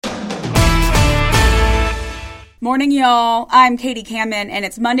Morning, y'all. I'm Katie Kamen, and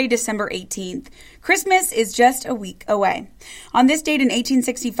it's Monday, December 18th. Christmas is just a week away. On this date in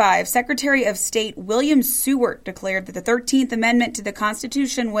 1865, Secretary of State William Seward declared that the 13th Amendment to the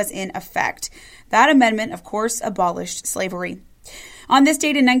Constitution was in effect. That amendment, of course, abolished slavery. On this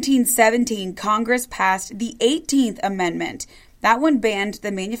date in 1917, Congress passed the 18th Amendment. That one banned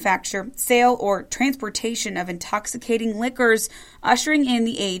the manufacture, sale, or transportation of intoxicating liquors, ushering in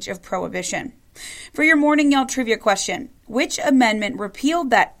the age of Prohibition. For your Morning Y'all trivia question, which amendment repealed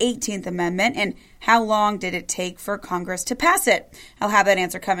that 18th Amendment and how long did it take for Congress to pass it? I'll have that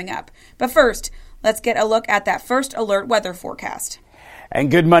answer coming up. But first, let's get a look at that first alert weather forecast. And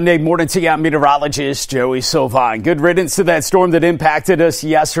good Monday morning to you. I'm meteorologist Joey Sylvan. Good riddance to that storm that impacted us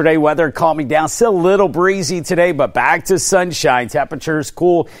yesterday. Weather calming down. Still a little breezy today, but back to sunshine. Temperatures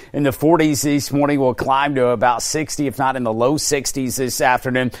cool in the 40s this morning. Will climb to about 60, if not in the low 60s this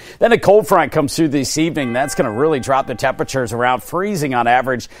afternoon. Then a cold front comes through this evening. That's going to really drop the temperatures around freezing on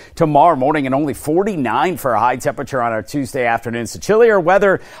average tomorrow morning, and only 49 for a high temperature on our Tuesday afternoon. So chillier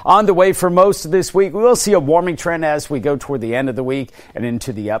weather on the way for most of this week. We will see a warming trend as we go toward the end of the week and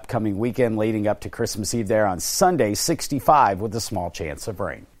into the upcoming weekend leading up to Christmas Eve there on Sunday, 65 with a small chance of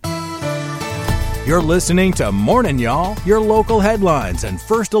rain. You're listening to Morning Y'all, your local headlines and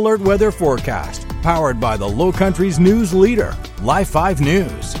first alert weather forecast, powered by the Lowcountry's news leader, Live 5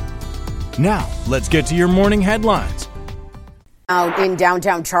 News. Now, let's get to your morning headlines. Out in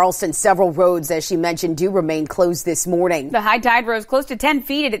downtown Charleston, several roads, as she mentioned, do remain closed this morning. The high tide rose close to 10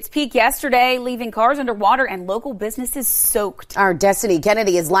 feet at its peak yesterday, leaving cars underwater and local businesses soaked. Our Destiny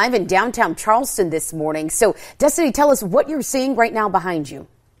Kennedy is live in downtown Charleston this morning. So, Destiny, tell us what you're seeing right now behind you.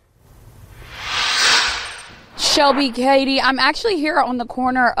 Shelby, Katie, I'm actually here on the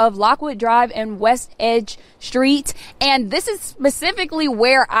corner of Lockwood Drive and West Edge Street, and this is specifically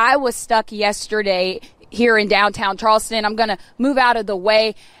where I was stuck yesterday here in downtown Charleston. I'm going to move out of the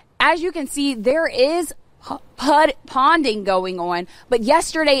way. As you can see, there is ponding going on, but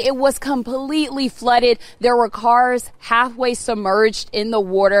yesterday it was completely flooded. There were cars halfway submerged in the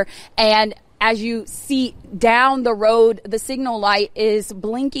water, and as you see down the road, the signal light is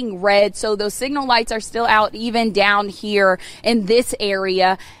blinking red. So those signal lights are still out even down here in this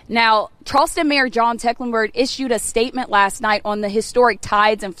area. Now, Charleston Mayor John Tecklenburg issued a statement last night on the historic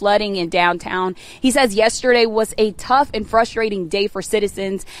tides and flooding in downtown. He says yesterday was a tough and frustrating day for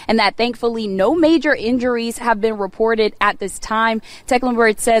citizens and that thankfully no major injuries have been reported at this time.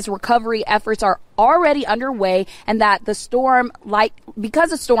 Tecklenburg says recovery efforts are already underway and that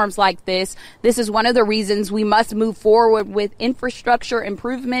because of storms like this is one of the reasons we must move forward with infrastructure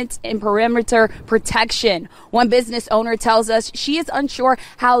improvements and perimeter protection. One business owner tells us she is unsure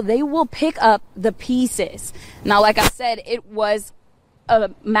how they will pick up the pieces. Now, like I said, it was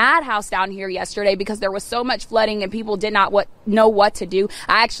a madhouse down here yesterday because there was so much flooding and people did not know what to do.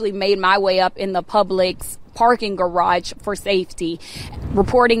 I actually made my way up in the Publix parking garage for safety.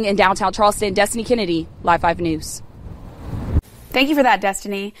 Reporting in downtown Charleston, Destiny Kennedy, Live 5 News. Thank you for that,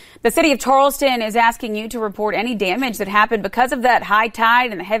 Destiny. The city of Charleston is asking you to report any damage that happened because of that high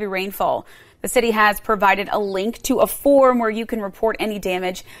tide and the heavy rainfall. The city has provided a link to a form where you can report any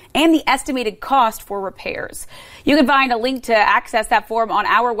damage and the estimated cost for repairs. You can find a link to access that form on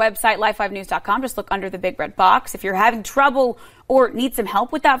our website, live5news.com. Just look under the big red box. If you're having trouble or need some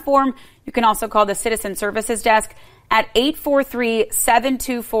help with that form, you can also call the Citizen Services Desk at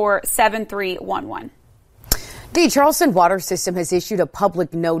 843-724-7311. The Charleston Water System has issued a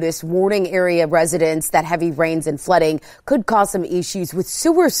public notice warning area residents that heavy rains and flooding could cause some issues with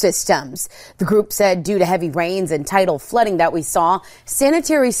sewer systems. The group said due to heavy rains and tidal flooding that we saw,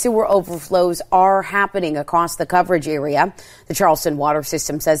 sanitary sewer overflows are happening across the coverage area. The Charleston Water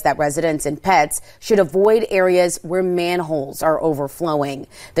System says that residents and pets should avoid areas where manholes are overflowing.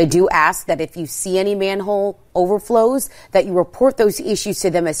 They do ask that if you see any manhole overflows, that you report those issues to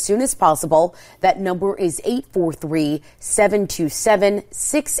them as soon as possible. That number is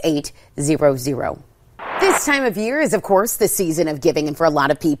 843-727-6800. This time of year is, of course, the season of giving, and for a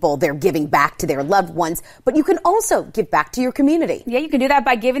lot of people, they're giving back to their loved ones, but you can also give back to your community. Yeah, you can do that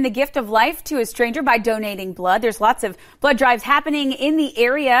by giving the gift of life to a stranger by donating blood. There's lots of blood drives happening in the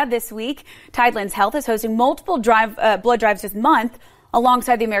area this week. Tidelands Health is hosting multiple blood drives this month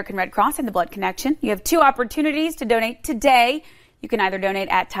alongside the American Red Cross and the Blood Connection. You have two opportunities to donate today. You can either donate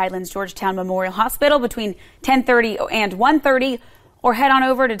at Tidelands Georgetown Memorial Hospital between 10:30 and 1:30, or head on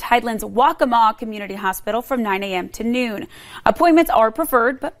over to Tidelands Waccamaw Community Hospital from 9 a.m. to noon. Appointments are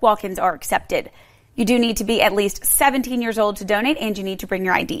preferred, but walk-ins are accepted. You do need to be at least 17 years old to donate, and you need to bring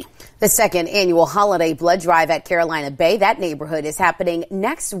your ID. The second annual holiday blood drive at Carolina Bay, that neighborhood, is happening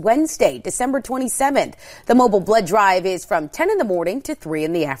next Wednesday, December 27th. The mobile blood drive is from 10 in the morning to 3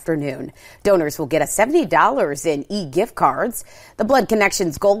 in the afternoon. Donors will get $70 in e-gift cards. The Blood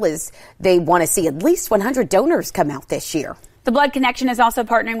Connection's goal is they want to see at least 100 donors come out this year. The Blood Connection is also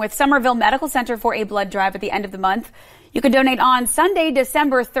partnering with Somerville Medical Center for a blood drive at the end of the month. You can donate on Sunday,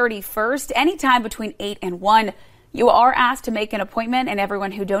 December 31st, anytime between 8 and 1. You are asked to make an appointment, and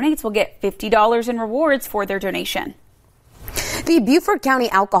everyone who donates will get $50 in rewards for their donation. The Beaufort County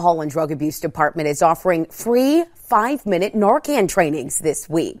Alcohol and Drug Abuse Department is offering free 5-minute Narcan trainings this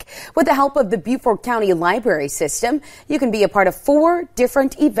week. With the help of the Beaufort County Library System, you can be a part of 4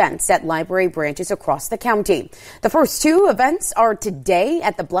 different events at library branches across the county. The first 2 events are today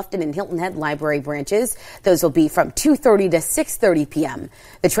at the Bluffton and Hilton Head Library branches. Those will be from 2:30 to 6:30 p.m.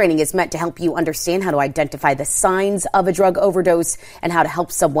 The training is meant to help you understand how to identify the signs of a drug overdose and how to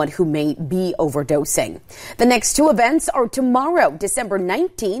help someone who may be overdosing. The next 2 events are tomorrow, December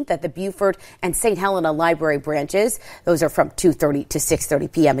 19th at the Beaufort and St. Helena Library branches. Those are from 2:30 to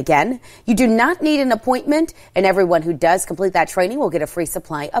 6:30 p.m. again. You do not need an appointment, and everyone who does complete that training will get a free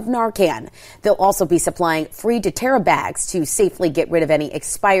supply of Narcan. They'll also be supplying free doTERRA bags to safely get rid of any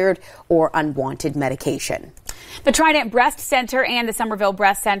expired or unwanted medication. The Trident Breast Center and the Somerville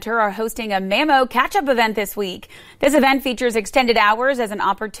Breast Center are hosting a Mammo catch-up event this week. This event features extended hours as an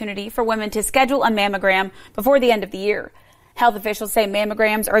opportunity for women to schedule a mammogram before the end of the year. Health officials say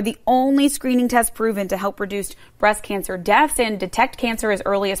mammograms are the only screening test proven to help reduce breast cancer deaths and detect cancer as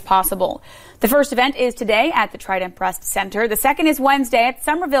early as possible. The first event is today at the Trident Breast Center. The second is Wednesday at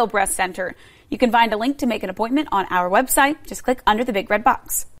Somerville Breast Center. You can find a link to make an appointment on our website. Just click under the big red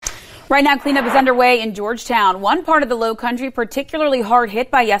box. Right now, cleanup is underway in Georgetown, one part of the Low Country particularly hard hit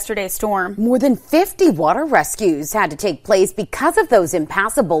by yesterday's storm. More than 50 water rescues had to take place because of those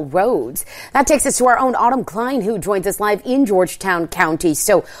impassable roads. That takes us to our own Autumn Klein, who joins us live in Georgetown County.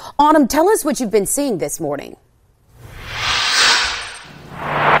 So, Autumn, tell us what you've been seeing this morning.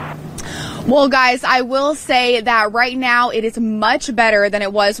 Well, guys, I will say that right now it is much better than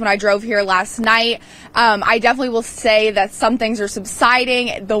it was when I drove here last night. I definitely will say that some things are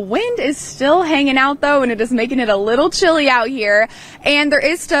subsiding. The wind is still hanging out, though, and it is making it a little chilly out here. And there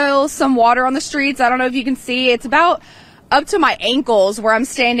is still some water on the streets. I don't know if you can see. It's about up to my ankles where I'm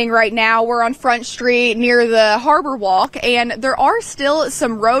standing right now. We're on Front Street near the Harbor Walk, and there are still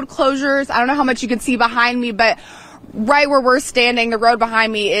some road closures. I don't know how much you can see behind me, but right where we're standing, the road behind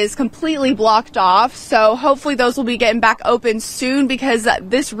me is completely blocked off. So hopefully those will be getting back open soon, because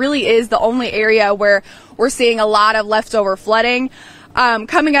this really is the only area where we're seeing a lot of leftover flooding.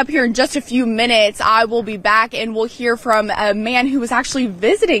 Coming up here in just a few minutes, I will be back and we'll hear from a man who was actually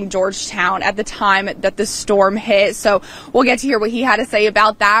visiting Georgetown at the time that the storm hit. So we'll get to hear what he had to say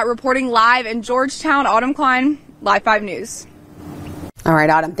about that. Reporting live in Georgetown, Autumn Klein, Live 5 News. All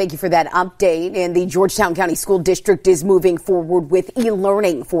right, Autumn, thank you for that update. And the Georgetown County School District is moving forward with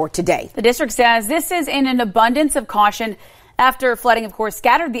e-learning for today. The district says this is in an abundance of caution after flooding, of course,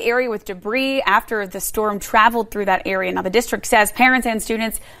 scattered the area with debris after the storm traveled through that area. Now, the district says parents and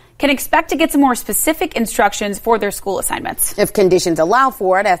students can expect to get some more specific instructions for their school assignments. If conditions allow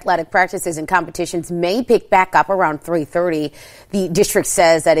for it, athletic practices and competitions may pick back up around 3:30. The district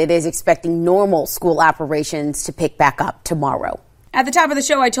says that it is expecting normal school operations to pick back up tomorrow. At the top of the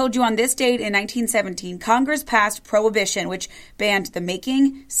show, I told you on this date in 1917, Congress passed Prohibition, which banned the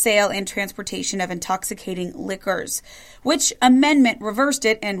making, sale, and transportation of intoxicating liquors. Which amendment reversed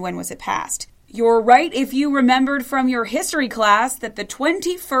it, and when was it passed? You're right if you remembered from your history class that the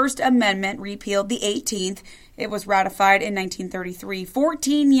 21st Amendment repealed the 18th. It was ratified in 1933,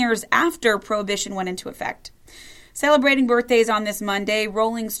 14 years after Prohibition went into effect. Celebrating birthdays on this Monday,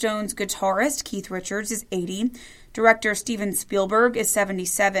 Rolling Stones guitarist Keith Richards is 80. Director Steven Spielberg is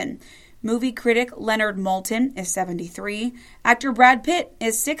 77. Movie critic Leonard Maltin is 73. Actor Brad Pitt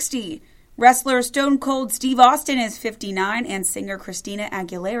is 60. Wrestler Stone Cold Steve Austin is 59. And singer Christina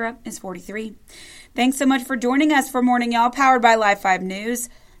Aguilera is 43. Thanks so much for joining us for Morning Y'all, powered by Live 5 News.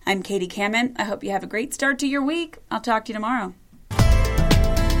 I'm Katie Kamen. I hope you have a great start to your week. I'll talk to you tomorrow.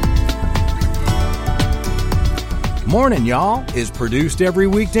 Morning Y'all is produced every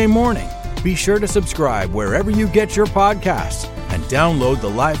weekday morning. Be sure to subscribe wherever you get your podcasts and download the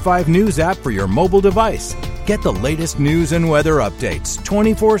Live 5 News app for your mobile device. Get the latest news and weather updates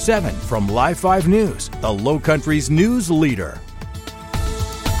 24/7 from Live 5 News, the Low Country's news leader.